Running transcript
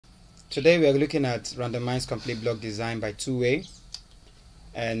Today we are looking at randomized complete block design by two-way,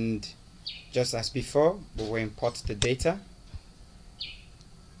 and just as before, we will import the data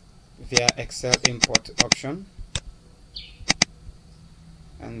via Excel import option,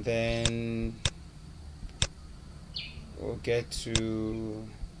 and then we'll get to,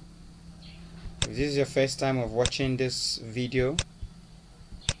 if this is your first time of watching this video,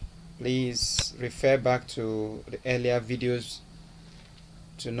 please refer back to the earlier videos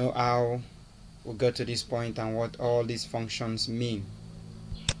to know how we got to this point and what all these functions mean.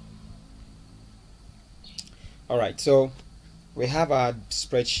 Alright, so we have our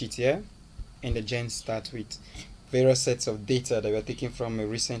spreadsheet here in the Genstat with various sets of data that we're taking from a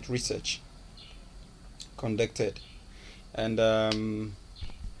recent research conducted, and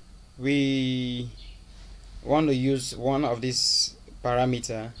we want to use one of these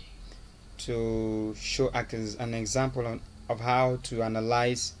parameter to show an example of how to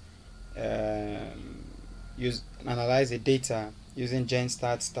analyze the data using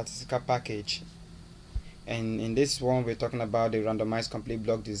Genstat statistical package. And in this one, we're talking about the randomized complete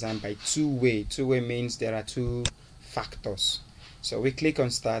block design by two-way. Two-way means there are two factors. So we click on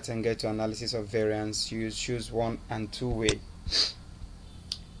Start and get to analysis of variance. Choose one and two-way.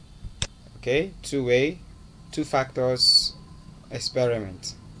 Okay, two-way, two factors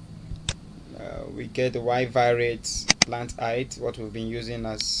experiment. We get the y-variate plant height, what we've been using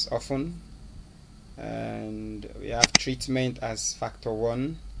as often, and we have treatment as factor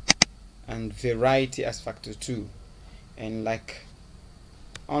 1 and variety as factor 2. And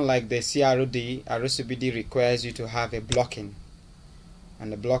unlike the CROD, RCBD requires you to have a blocking,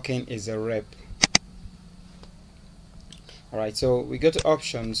 and the blocking is a rep. Alright, so we go to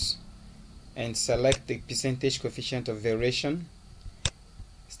options and select the percentage coefficient of variation,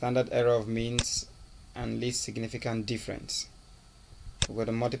 standard error of means, and least significant difference. We go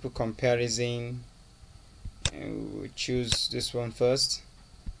to multiple comparison, and we choose this one first.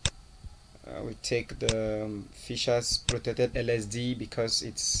 We take the Fisher's protected LSD because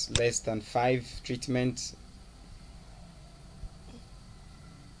it's less than 5 treatment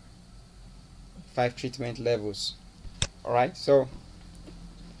levels. Alright, so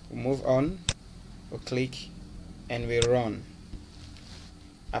we move on, we click and we run.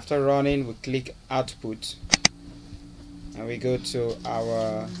 After running, we click output and we go to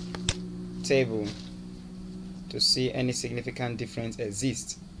our table to see any significant difference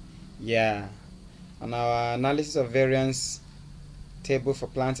exists. Yeah, on our analysis of variance table for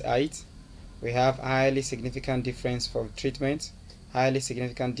plant height, we have highly significant difference for treatment, highly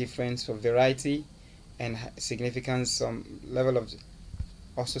significant difference for variety, and significant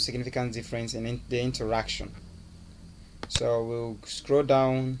also significant difference in the interaction. So we'll scroll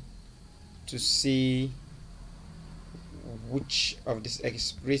down to see which of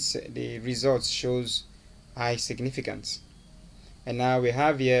the results shows high significance. And now we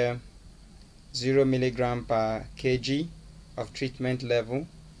have here 0 milligram per kg of treatment level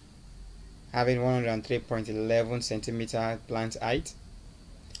having 103.11 centimeter plant height,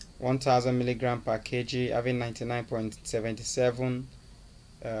 1000 milligram per kg having 99.77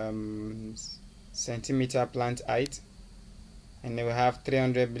 centimeter plant height, and then we have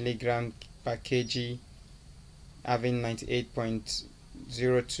 300 milligram per kg having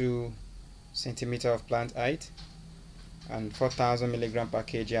 98.02 centimeter of plant height, and 4000 milligram per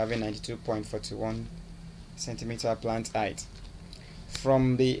kg having 92.41 centimeter plant height.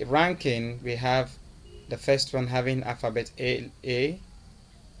 From the ranking, we have the first one having alphabet A,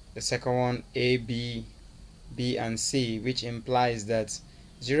 the second one A, B, B and C, which implies that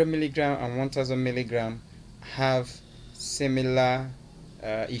 0 milligram and 1000 milligram have similar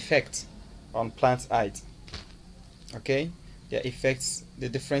effect on plant height. Okay, their effects, the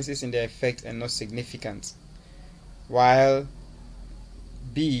differences in their effect are not significant, while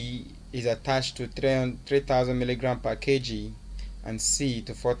B is attached to 3000 milligram per kg and C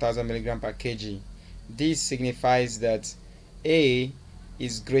to 4000 milligram per kg. This signifies that A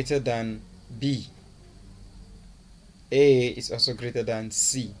is greater than B. A is also greater than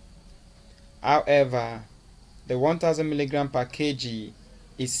C. However, the 1000 milligram per kg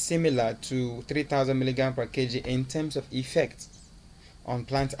is similar to 3000 milligram per kg in terms of effect on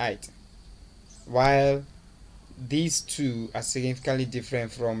plant height, while these two are significantly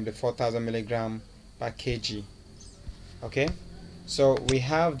different from the 4000 milligram per kg. Okay, so we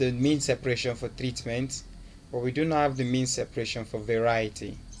have the mean separation for treatment, but we do not have the mean separation for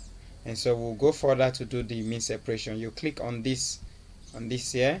variety, and so we'll go further to do the mean separation. You click on this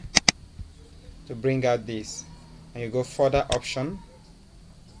here to bring out this, and you go further option,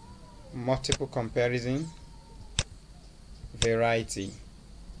 multiple comparison, variety.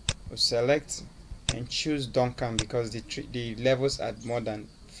 we'll select and choose Duncan because the levels are more than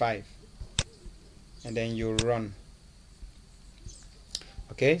 5, and then you run.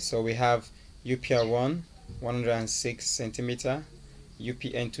 Okay, so we have UPR1 106 centimeter,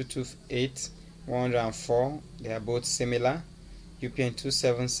 UPN 228 104, they are both similar. UPN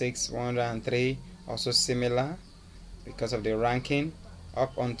 276 103 also similar because of the ranking,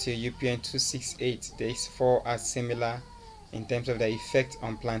 up until UPN 268. These four are similar in terms of the effect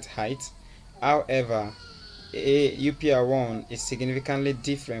on plant height. However, UPR1 is significantly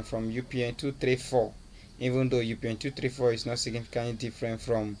different from UPN 234, even though UPN 234 is not significantly different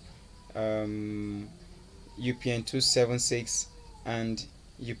from UPN 276 and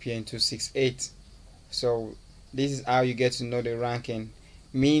UPN 268. So this is how you get to know the ranking.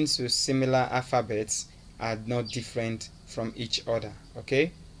 Means with similar alphabets are not different from each other.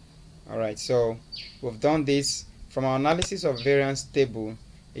 Okay, alright, so we've done this. From our analysis of variance table,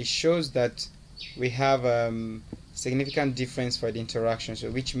 it shows that we have significant difference for the interaction, so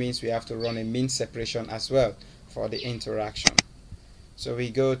which means we have to run a mean separation as well for the interaction. So we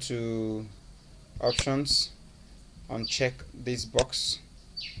go to options, uncheck this box,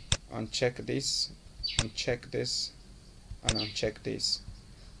 uncheck this, uncheck this, and uncheck this.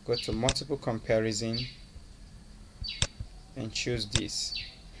 Go to multiple comparison and choose this.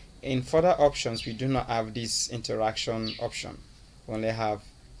 In further options, we do not have this interaction option. We only have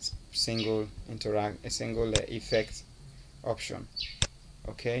single effect option.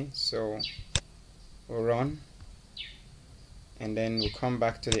 Okay, so we'll run, and then we'll come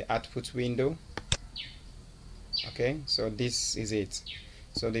back to the output window. Okay, so this is it.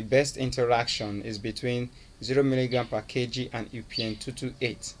 So the best interaction is between 0 mg per kg and UPN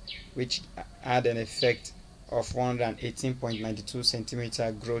 228, which had an effect of 118.92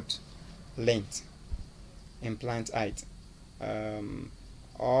 centimeter growth length in plant height.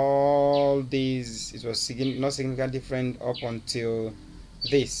 All these, it was not significantly different up until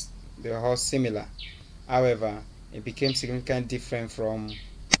this. They were all similar. However, it became significantly different from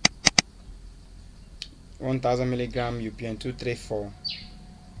 1000 milligram UPN 234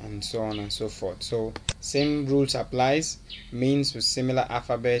 and so on and so forth. So same rules applies. Means with similar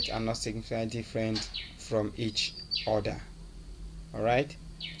alphabet are not significantly different from each other. Alright,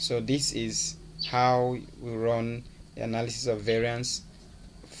 so this is how we run the analysis of variance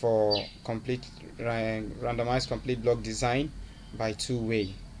for complete randomized complete block design by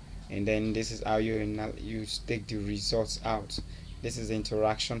two-way. And then this is how you take the results out. This is the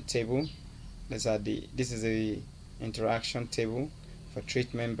interaction table. This is the interaction table for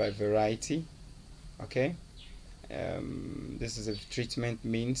treatment by variety. Okay, this is a treatment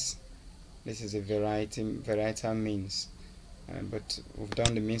means, this is a varietal means, but we've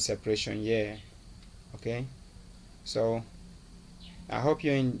done the mean separation here. Okay, so I hope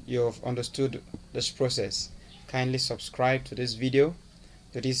you've understood this process. Kindly subscribe to this video,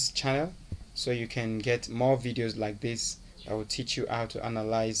 to this channel, so you can get more videos like this that will teach you how to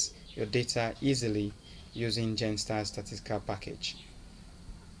analyze your data easily using Genstat statistical package.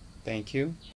 Thank you.